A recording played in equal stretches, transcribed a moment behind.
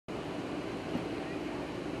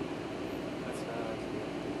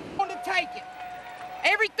take it.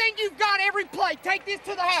 Everything you've got, every play, take this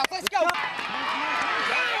to the house. Let's go.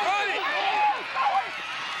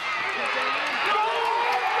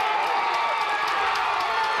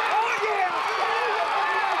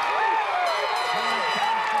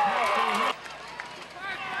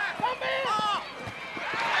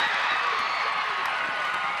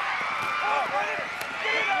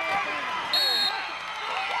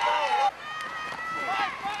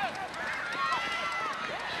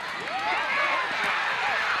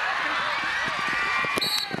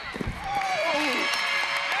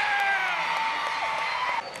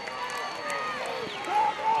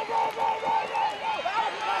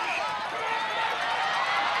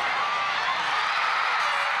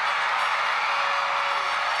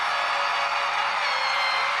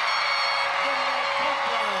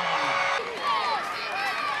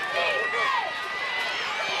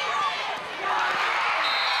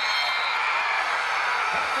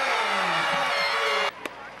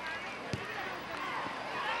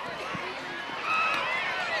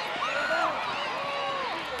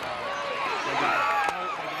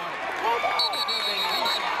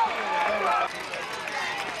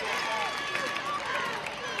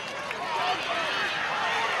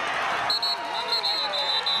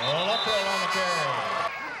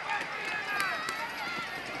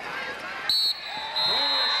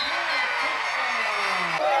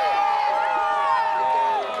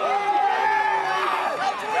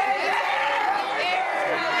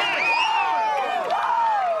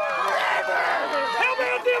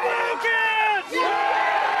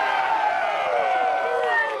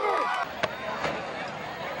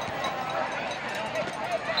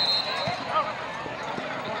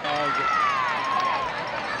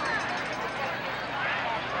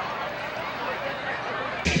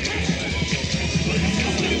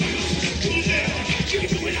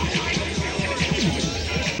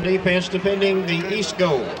 Defense defending the east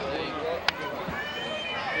goal.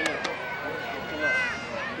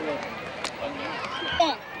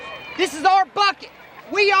 This is our bucket.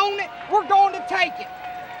 We own it. We're going to take it.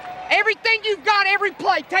 Everything you've got, every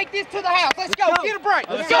play, take this to the house. Let's go. Get a break.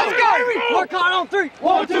 Let's go. Work hard on three.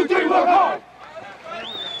 1, 2, 3, work hard.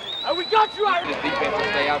 Oh, we got you out. This defense will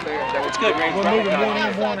stay out there. That's good, Range. We're moving one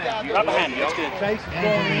in, one out. Right behind you. That's good. Chase is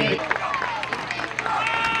going in.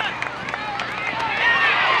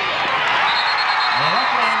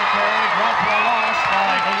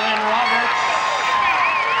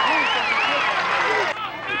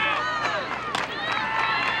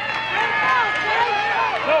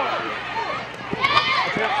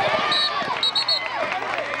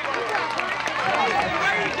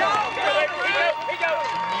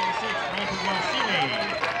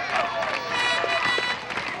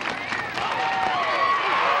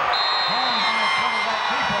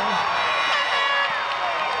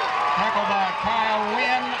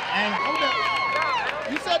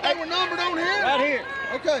 They were numbered on here? Right here.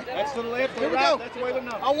 Okay. That's to the left, to the Here we right. go. That's the way they're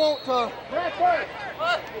numbered. I want 14.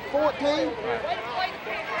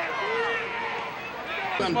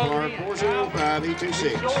 Umpire 405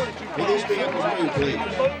 E26. May these vehicles move, please.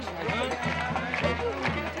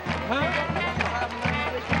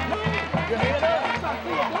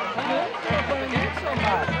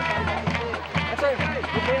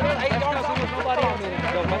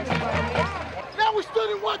 Now we stood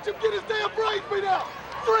and watched him get his damn brains beat out.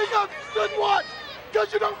 3 of you stood and watched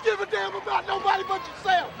because you don't give a damn about nobody but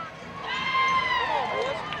yourself.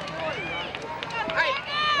 Hey,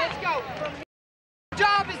 let's go. Your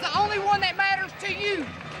job is the only one that matters to you.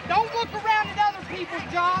 Don't look around at other people's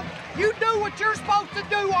jobs. You do what you're supposed to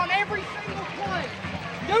do on every single play.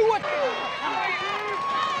 Do what.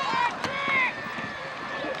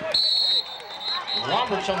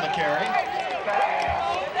 Roberts on the carry.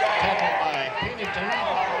 Tackled by Pennington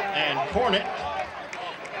and Cornett.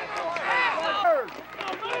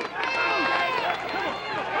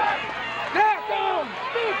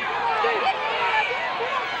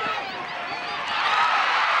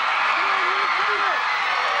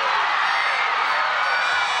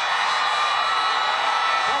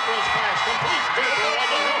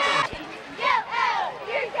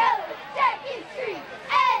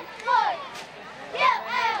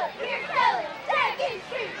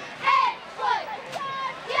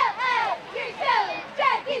 You're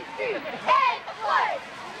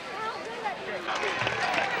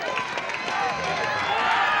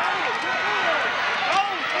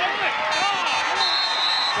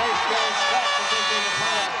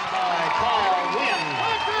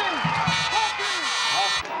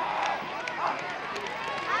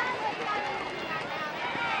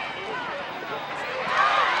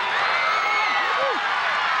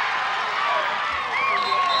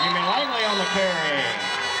carry.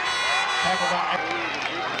 Tackle by...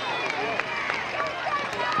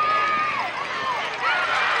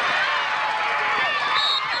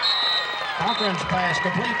 Cochran's pass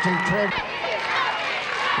complete to Trevor.